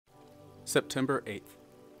September 8th.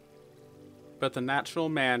 But the natural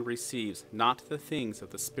man receives not the things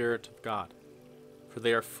of the Spirit of God, for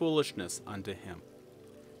they are foolishness unto him.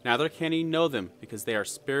 Neither can he know them, because they are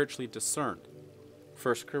spiritually discerned.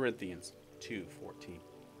 1 Corinthians 2:14.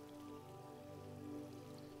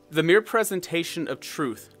 The mere presentation of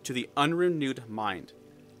truth to the unrenewed mind,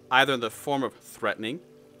 either in the form of threatening,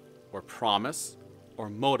 or promise, or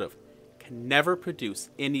motive, can never produce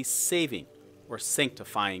any saving or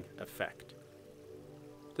sanctifying effect.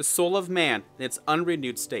 The soul of man in its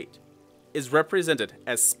unrenewed state is represented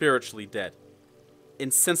as spiritually dead,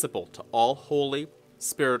 insensible to all holy,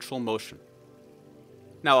 spiritual motion.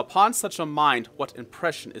 Now, upon such a mind, what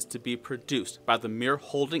impression is to be produced by the mere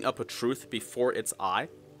holding up a truth before its eye?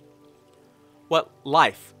 What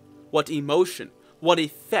life, what emotion, what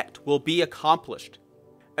effect will be accomplished?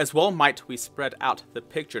 As well might we spread out the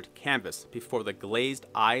pictured canvas before the glazed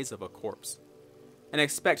eyes of a corpse, and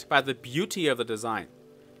expect by the beauty of the design,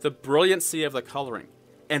 the brilliancy of the coloring,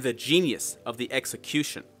 and the genius of the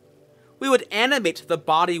execution, we would animate the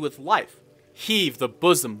body with life, heave the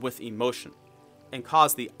bosom with emotion, and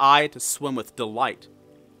cause the eye to swim with delight,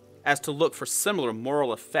 as to look for similar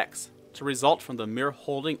moral effects to result from the mere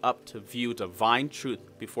holding up to view divine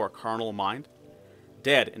truth before a carnal mind,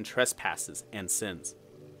 dead in trespasses and sins.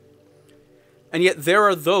 And yet there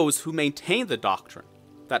are those who maintain the doctrine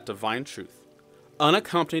that divine truth,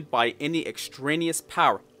 unaccompanied by any extraneous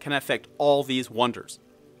power, can effect all these wonders.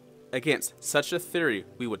 Against such a theory,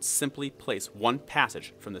 we would simply place one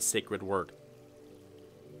passage from the sacred word.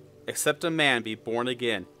 Except a man be born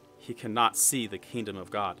again, he cannot see the kingdom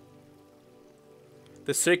of God.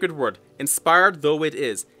 The sacred word, inspired though it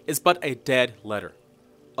is but a dead letter,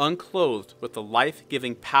 unclothed with the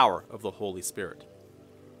life-giving power of the Holy Spirit.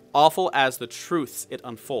 Awful as the truths it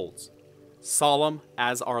unfolds, solemn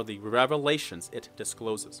as are the revelations it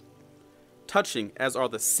discloses, touching as are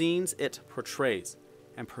the scenes it portrays,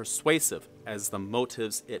 and persuasive as the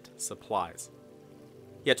motives it supplies.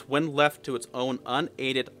 Yet when left to its own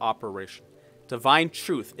unaided operation, divine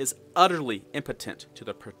truth is utterly impotent to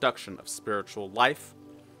the production of spiritual life,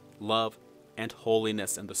 love, and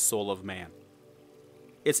holiness in the soul of man.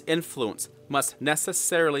 Its influence must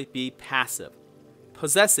necessarily be passive,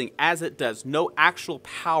 possessing as it does no actual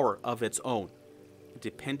power of its own,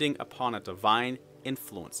 depending upon a divine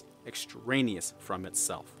influence extraneous from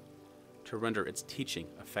itself, to render its teaching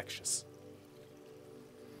effectuous.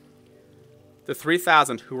 The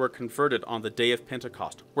 3,000 who were converted on the day of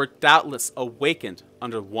Pentecost were doubtless awakened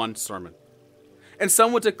under one sermon. And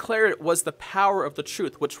some would declare it was the power of the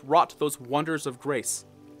truth which wrought those wonders of grace.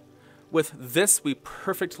 With this we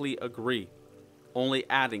perfectly agree, only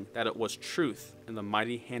adding that it was truth in the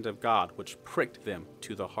mighty hand of God which pricked them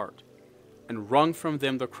to the heart, and wrung from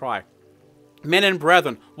them the cry, "Men and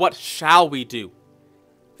brethren, what shall we do?"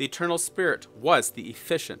 The eternal Spirit was the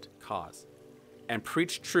efficient cause, and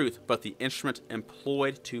preached truth but the instrument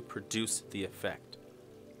employed to produce the effect.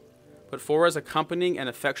 But for as accompanying and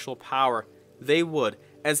effectual power, they would,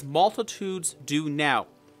 as multitudes do now,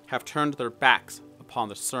 have turned their backs upon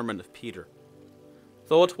the sermon of Peter.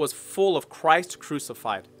 Though it was full of Christ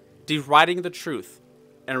crucified, deriding the truth,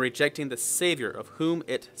 and rejecting the Savior of whom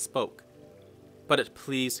it spoke. But it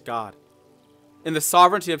pleased God, in the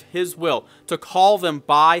sovereignty of his will, to call them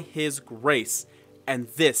by his grace, and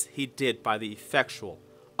this he did by the effectual,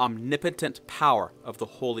 omnipotent power of the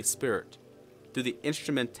Holy Spirit, through the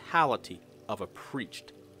instrumentality of a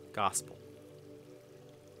preached gospel.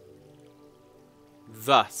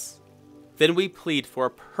 Thus, then we plead for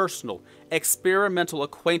a personal, experimental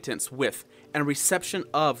acquaintance with and reception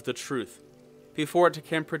of the truth, before it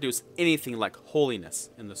can produce anything like holiness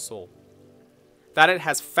in the soul. That it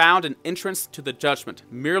has found an entrance to the judgment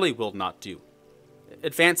merely will not do,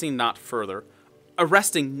 advancing not further,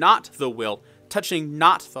 arresting not the will, touching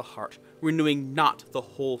not the heart, renewing not the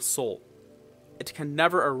whole soul. It can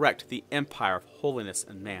never erect the empire of holiness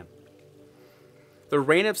in man. The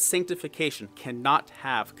reign of sanctification cannot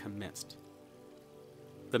have commenced.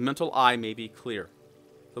 The mental eye may be clear,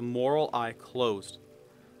 the moral eye closed,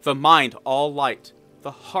 the mind all light,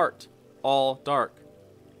 the heart all dark,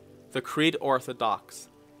 the creed orthodox,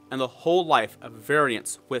 and the whole life at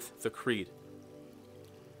variance with the creed.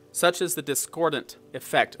 Such is the discordant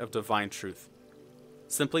effect of divine truth,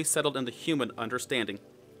 simply settled in the human understanding,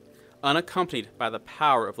 unaccompanied by the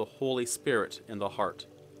power of the Holy Spirit in the heart.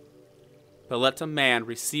 But let a man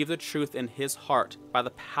receive the truth in his heart by the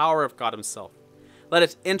power of God himself. Let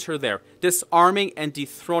it enter there, disarming and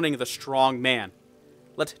dethroning the strong man.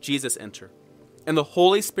 Let Jesus enter, and the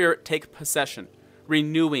Holy Spirit take possession,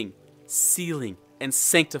 renewing, sealing, and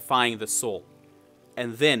sanctifying the soul.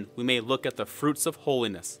 and then we may look at the fruits of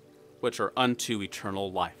holiness, which are unto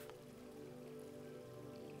eternal life.